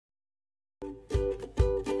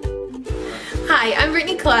Hi, I'm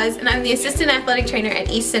Brittany Claus, and I'm the Assistant Athletic Trainer at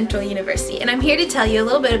East Central University, and I'm here to tell you a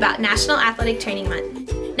little bit about National Athletic Training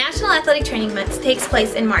Month. National Athletic Training Month takes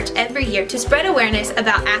place in March every year to spread awareness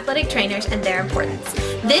about athletic trainers and their importance.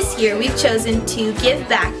 This year, we've chosen to give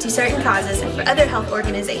back to certain causes and for other health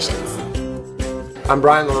organizations. I'm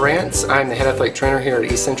Brian Lawrence. I'm the head athletic trainer here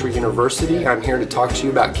at East Central University. I'm here to talk to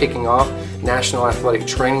you about kicking off National Athletic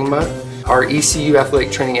Training Month. Our ECU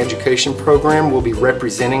Athletic Training Education Program will be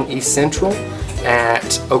representing East Central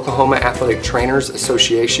at Oklahoma Athletic Trainers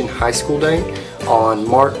Association High School Day on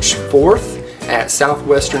March 4th at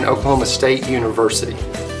Southwestern Oklahoma State University.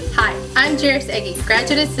 Hi, I'm Jairus Eggy,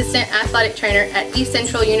 Graduate Assistant Athletic Trainer at East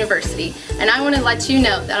Central University, and I want to let you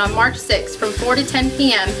know that on March 6th from 4 to 10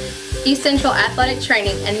 p.m. East Central Athletic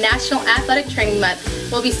Training and National Athletic Training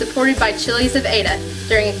Month will be supported by Chili's of Ada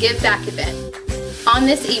during a Give Back event. On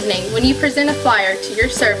this evening, when you present a flyer to your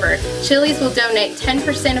server, Chili's will donate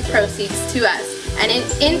 10% of proceeds to us, and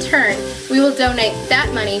in turn, we will donate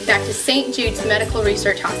that money back to St. Jude's Medical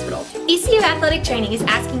Research Hospital. ECU Athletic Training is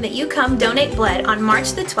asking that you come donate blood on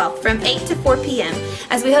March the 12th from 8 to 4 p.m.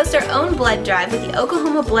 as we host our own blood drive with the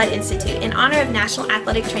Oklahoma Blood Institute in honor of National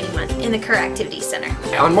Athletic Training Month in the Career Activities Center.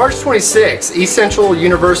 On March 26th, East Central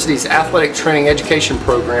University's Athletic Training Education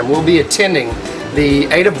Program will be attending the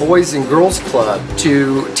Ada Boys and Girls Club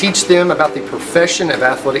to teach them about the profession of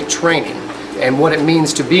athletic training and what it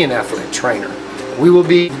means to be an athletic trainer. We will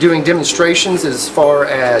be doing demonstrations as far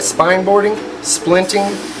as spine boarding,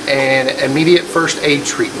 splinting, and immediate first aid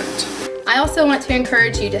treatment. I also want to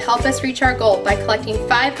encourage you to help us reach our goal by collecting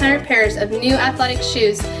 500 pairs of new athletic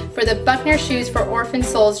shoes for the Buckner Shoes for Orphan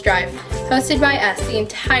Souls Drive, hosted by us the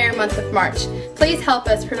entire month of March. Please help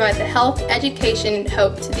us provide the health, education, and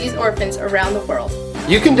hope to these orphans around the world.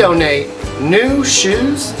 You can donate new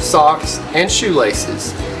shoes, socks, and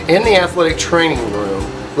shoelaces in the athletic training room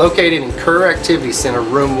located in Career Activity Center,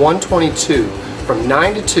 room 122, from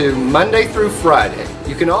 9 to 2, Monday through Friday.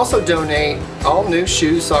 You can also donate all new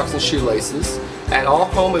shoes, socks, and shoelaces at all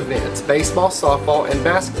home events, baseball, softball, and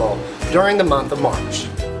basketball, during the month of March.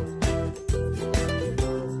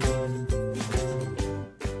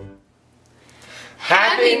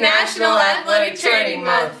 Happy National Athletic Training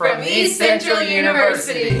Month from East Central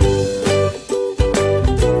University.